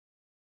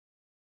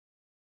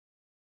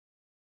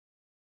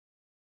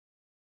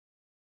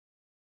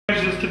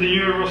To the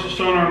universal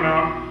sonar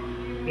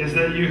mount is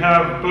that you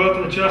have both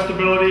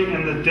adjustability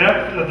in the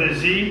depth of the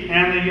Z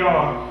and the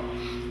yaw,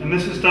 and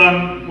this is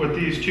done with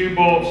these two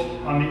bolts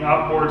on the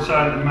outboard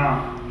side of the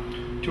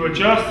mount. To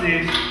adjust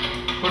these,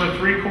 put a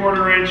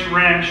 3/4 inch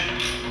wrench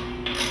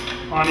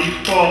on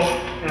each bolt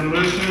and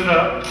loosen it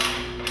up.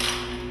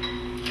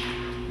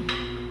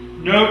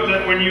 Note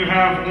that when you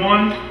have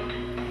one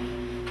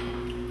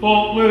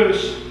bolt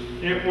loose,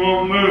 it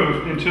won't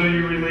move until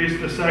you release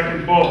the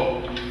second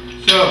bolt.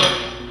 So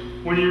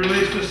when you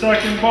release the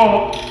second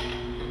bolt,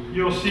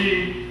 you'll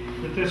see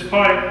that this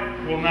pipe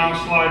will now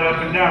slide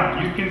up and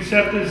down. You can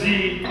set the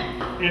Z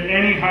at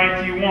any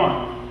height you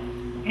want.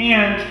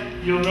 And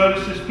you'll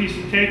notice this piece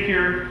of tape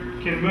here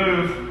can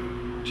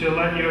move to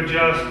let you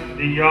adjust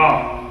the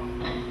yaw.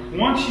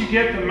 Once you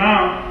get the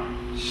mount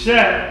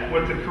set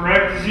with the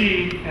correct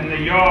Z and the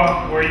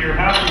yaw where you're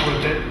happy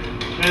with it,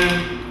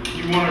 then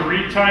you want to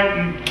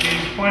retighten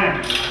these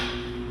clamps.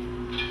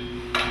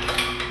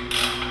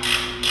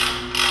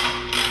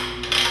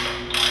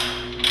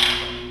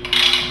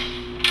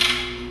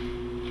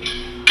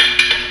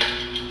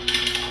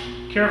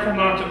 Careful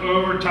not to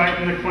over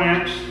tighten the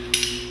clamps.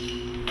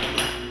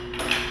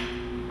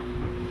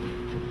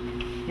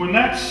 When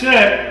that's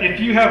set, if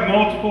you have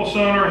multiple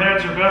sonar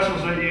heads or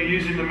vessels that you're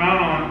using the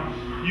mount on,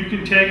 you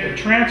can take a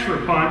transfer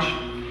punch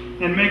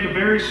and make a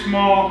very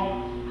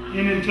small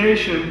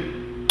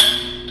indentation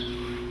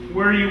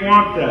where you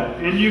want that.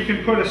 And you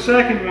can put a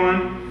second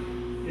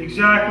one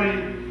exactly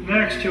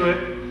next to it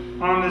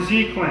on the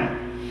Z clamp.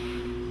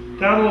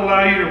 That'll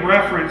allow you to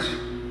reference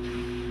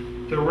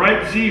the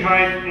right Z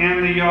height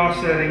and the yaw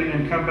setting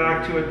and come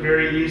back to it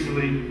very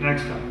easily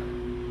next time.